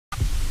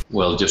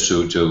Well, just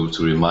to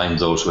remind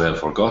those who have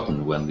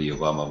forgotten, when the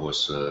Obama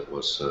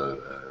was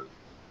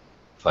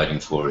fighting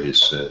for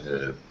his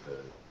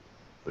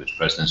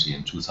presidency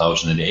in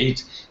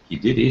 2008, he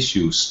did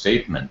issue a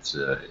statement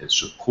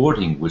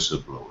supporting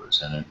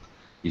whistleblowers, and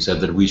he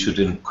said that we should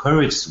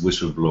encourage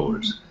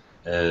whistleblowers.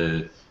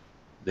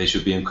 They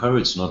should be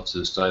encouraged, not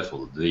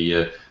stifled.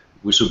 The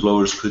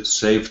whistleblowers could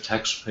save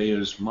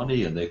taxpayers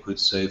money, and they could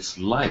save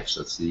lives.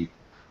 That's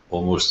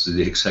almost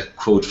the exact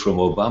quote from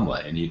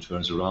Obama, and he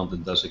turns around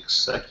and does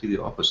exactly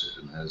the opposite,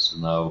 and has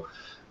now,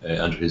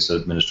 under his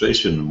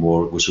administration,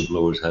 more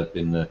whistleblowers have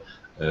been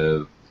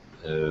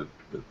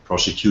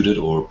prosecuted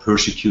or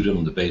persecuted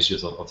on the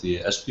basis of the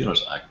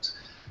Espionage Act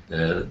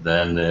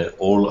than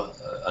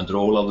under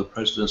all other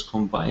presidents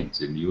combined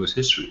in U.S.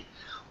 history.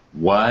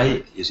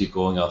 Why is he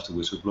going after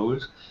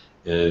whistleblowers?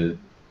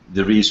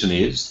 The reason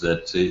is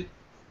that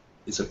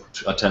it's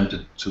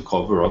attempted to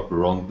cover up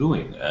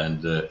wrongdoing,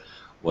 and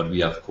what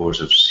we of course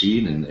have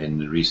seen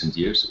in recent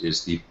years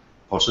is the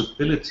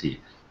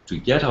possibility to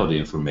get out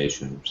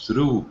information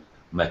through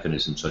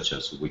mechanisms such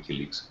as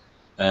Wikileaks,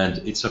 and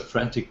it's a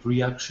frantic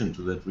reaction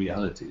to that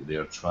reality. They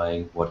are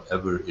trying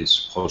whatever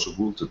is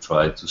possible to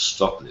try to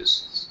stop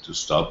this, to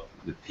stop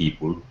the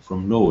people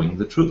from knowing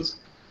the truth.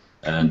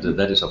 And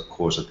that is of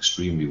course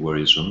extremely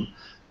worrisome,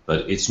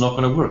 but it's not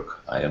going to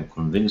work. I am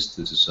convinced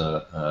this is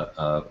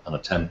an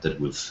attempt that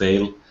will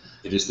fail.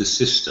 It is the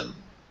system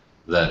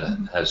that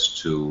has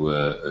to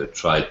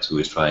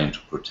is trying to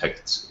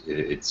protect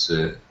its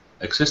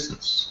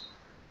existence.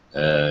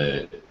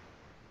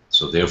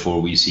 So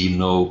therefore we see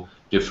no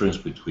difference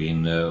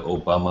between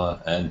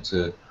Obama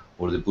and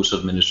or the Bush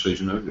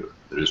administration earlier.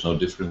 There is no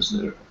difference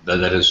there.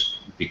 That has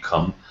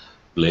become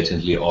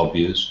blatantly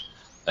obvious.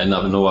 And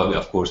I know,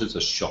 of course, it's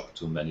a shock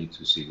to many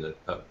to see that,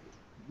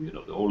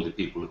 all the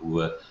people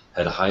who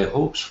had high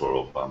hopes for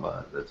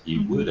Obama, that he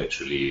would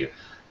actually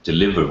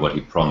deliver what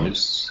he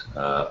promised,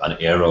 an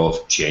era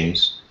of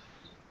change.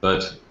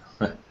 But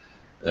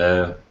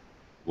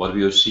what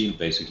we have seen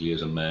basically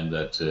is a man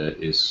that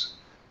is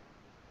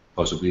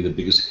possibly the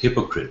biggest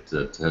hypocrite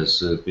that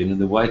has been in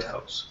the White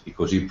House,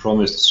 because he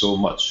promised so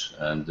much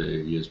and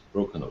he has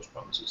broken those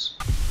promises.